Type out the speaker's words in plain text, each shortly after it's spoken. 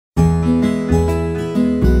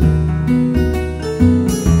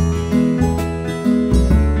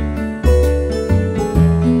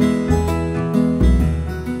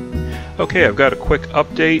Okay, I've got a quick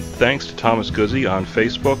update. Thanks to Thomas Guzzi on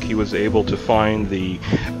Facebook, he was able to find the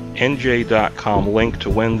nj.com link to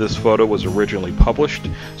when this photo was originally published.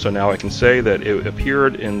 So now I can say that it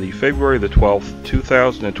appeared in the February the 12th,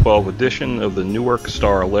 2012 edition of the Newark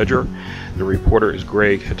Star-Ledger. The reporter is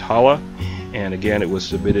Greg Hitala, and again it was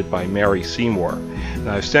submitted by Mary Seymour.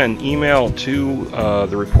 Now, I've sent an email to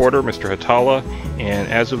the reporter, Mr. Hitala, and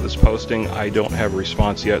as of this posting I don't have a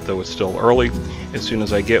response yet, though it's still early. As soon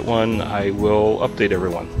as I get one, I will update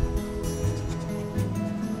everyone.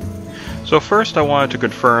 So first I wanted to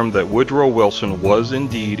confirm that Woodrow Wilson was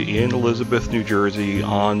indeed in Elizabeth, New Jersey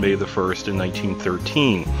on May the 1st in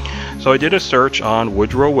 1913. So I did a search on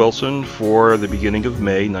Woodrow Wilson for the beginning of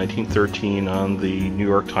May 1913 on the New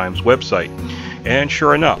York Times website. And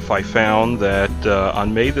sure enough, I found that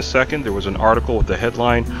on May the 2nd there was an article with the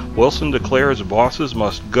headline, "Wilson declares bosses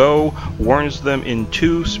must go, warns them in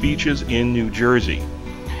 2 speeches in New Jersey."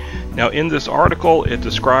 Now in this article it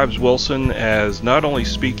describes Wilson as not only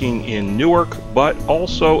speaking in Newark but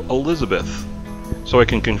also Elizabeth. So I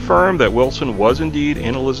can confirm that Wilson was indeed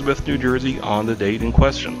in Elizabeth, New Jersey on the date in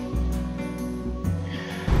question.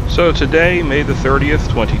 So today, May the 30th,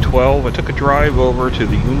 2012, I took a drive over to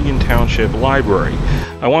the Union Township Library.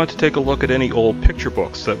 I wanted to take a look at any old picture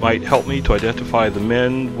books that might help me to identify the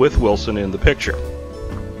men with Wilson in the picture.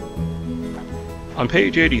 On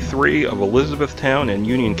page 83 of Elizabethtown and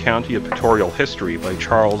Union County: A Pictorial History by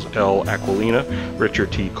Charles L. Aquilina,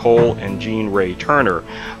 Richard T. Cole, and Jean Ray Turner,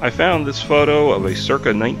 I found this photo of a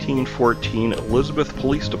circa 1914 Elizabeth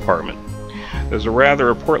Police Department. There's a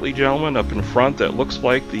rather portly gentleman up in front that looks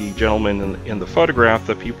like the gentleman in the photograph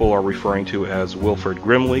that people are referring to as Wilford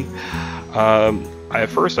Grimley. At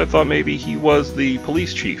first I thought maybe he was the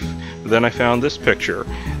police chief, but then I found this picture.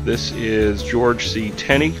 This is George C.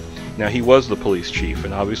 Tenney. Now he was the police chief,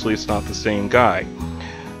 and obviously it's not the same guy.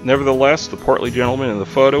 Nevertheless, the portly gentleman in the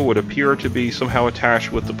photo would appear to be somehow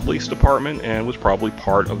attached with the police department and was probably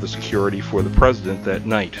part of the security for the president that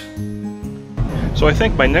night. So I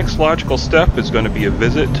think my next logical step is going to be a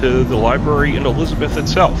visit to the library in Elizabeth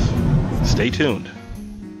itself. Stay tuned.